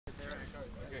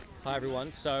Hi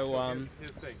everyone. So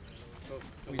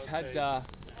we've had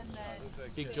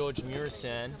Big George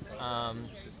Murasan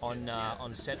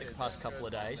on set the past couple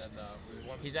of days.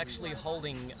 He's actually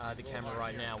holding the camera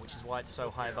right now, which is why it's so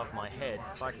high above my head.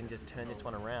 If I can just turn this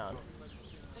one around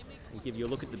and give you a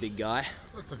look at the big guy.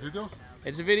 That's a video?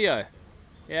 It's a video.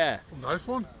 Yeah. From the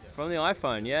iPhone? From the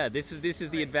iPhone, yeah. This is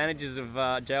the advantages of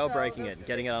jailbreaking it,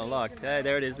 getting it unlocked. Hey,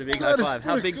 there it is, the big high five.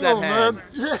 How big's that hand?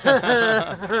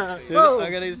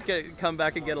 I'm gonna just come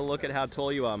back and get a look at how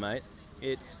tall you are, mate.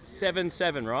 It's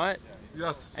 7'7", right?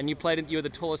 Yes. And you were the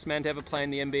tallest man to ever play in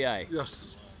the NBA.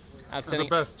 Yes. Outstanding.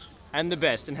 And the best. And the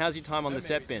best. And how's your time on the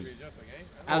set been?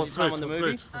 How's your time on the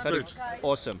movie? Great.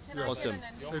 Awesome. Yeah. Awesome.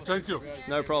 Hey, thank you.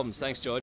 No problems. Thanks, George.